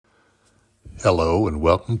Hello and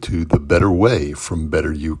welcome to The Better Way from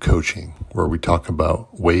Better You Coaching, where we talk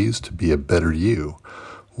about ways to be a better you,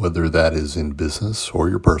 whether that is in business or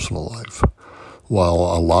your personal life. While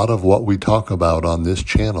a lot of what we talk about on this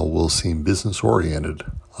channel will seem business oriented,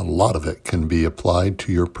 a lot of it can be applied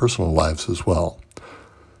to your personal lives as well.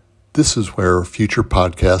 This is where future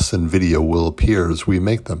podcasts and video will appear as we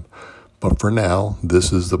make them. But for now,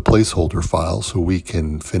 this is the placeholder file so we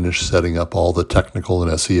can finish setting up all the technical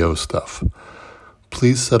and SEO stuff.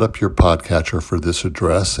 Please set up your podcatcher for this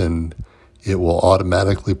address and it will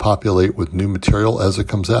automatically populate with new material as it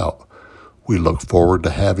comes out. We look forward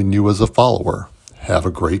to having you as a follower. Have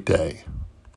a great day.